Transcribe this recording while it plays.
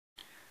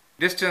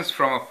Distance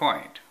from a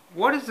point.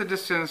 What is the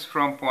distance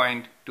from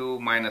point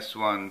 2, minus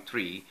 1,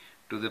 3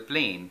 to the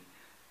plane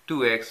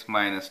 2x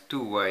minus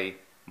 2y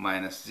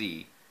minus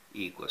z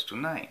equals to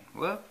 9?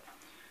 Well,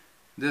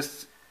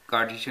 this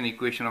Cartesian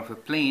equation of a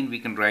plane we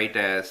can write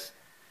as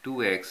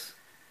 2x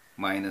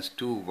minus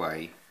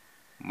 2y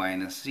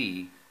minus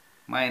z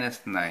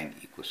minus 9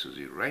 equals to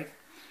 0, right?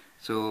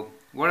 So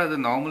what are the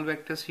normal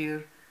vectors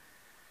here?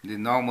 The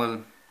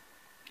normal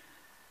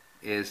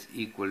is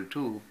equal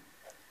to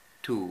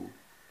 2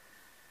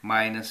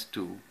 minus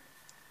 2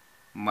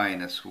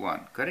 minus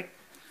 1, correct?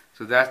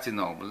 So that's the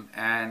normal,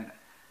 and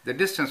the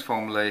distance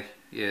formula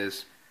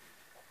is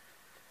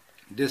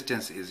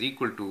distance is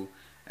equal to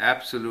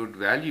absolute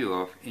value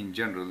of, in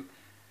general,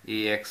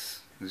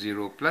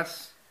 ax0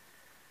 plus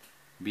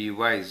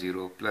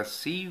by0 plus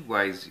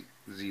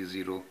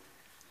cyz0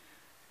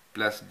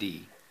 plus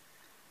d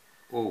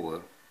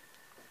over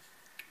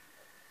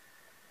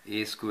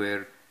a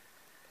square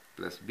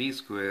plus b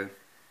square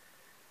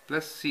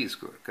plus c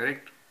square,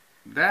 correct?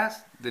 That's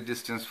the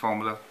distance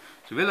formula.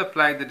 So we'll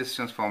apply the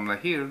distance formula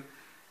here,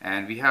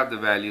 and we have the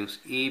values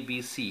a,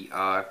 b, c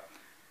are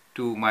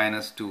 2,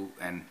 minus 2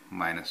 and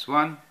minus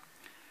 1,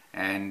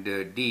 and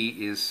d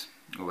is,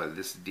 well,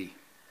 this is d,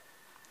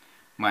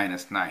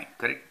 minus 9,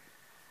 correct?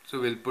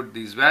 So we'll put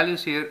these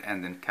values here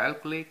and then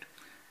calculate.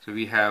 So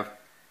we have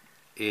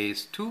a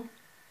is 2.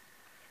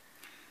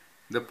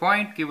 The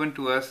point given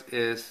to us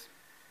is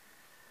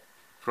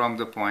from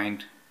the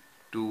point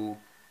 2,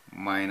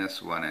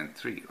 minus 1 and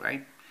 3,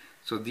 right?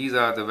 So these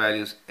are the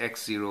values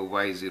x0,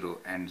 y0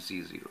 and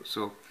z0.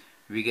 So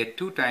we get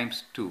 2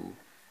 times 2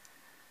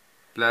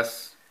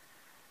 plus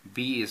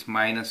b is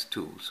minus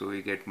 2. So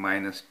we get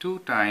minus 2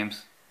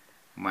 times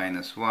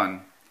minus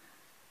 1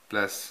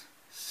 plus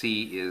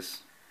c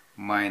is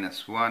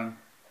minus 1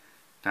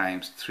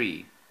 times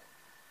 3,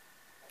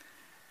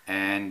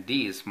 and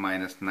d is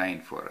minus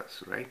 9 for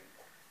us, right?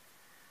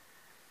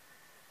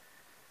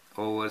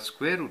 Over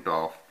square root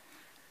of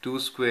 2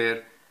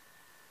 square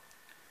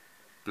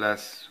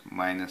plus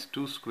minus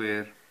 2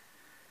 square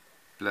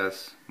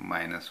plus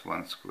minus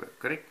 1 square,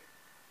 correct?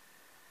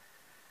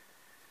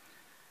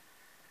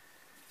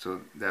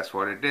 So that's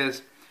what it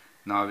is.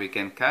 Now we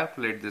can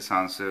calculate this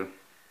answer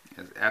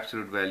as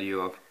absolute value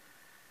of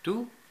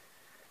 2.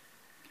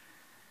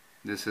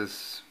 This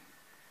is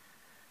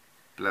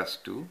plus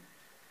 2.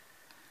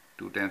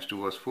 2 times 2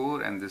 was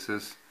 4, and this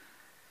is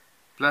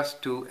plus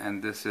 2,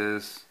 and this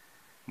is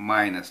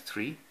minus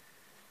 3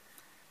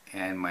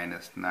 and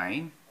minus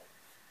 9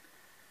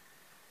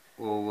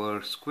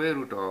 over square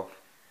root of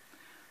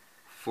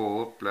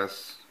 4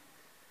 plus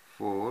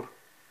 4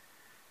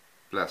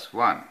 plus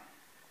 1.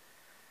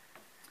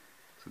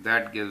 So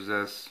that gives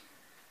us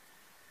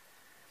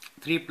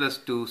 3 plus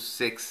 2,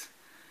 6,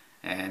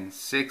 and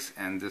 6,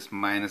 and this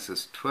minus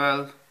is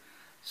 12.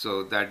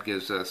 So that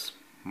gives us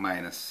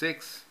minus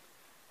 6.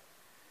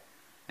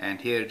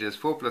 And here it is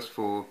 4 plus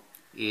 4,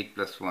 8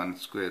 plus 1,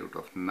 square root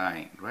of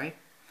 9, right?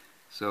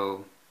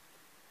 So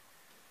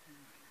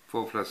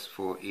 4 plus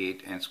 4,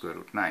 8, and square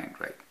root 9,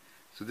 right?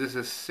 So this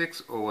is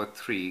 6 over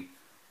 3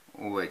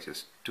 over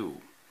just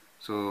 2.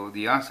 So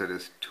the answer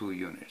is 2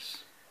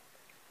 units.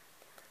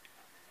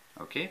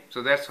 Okay,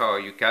 so that's how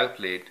you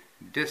calculate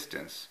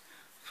distance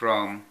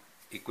from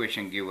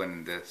equation given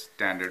in the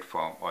standard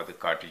form or the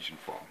Cartesian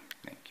form.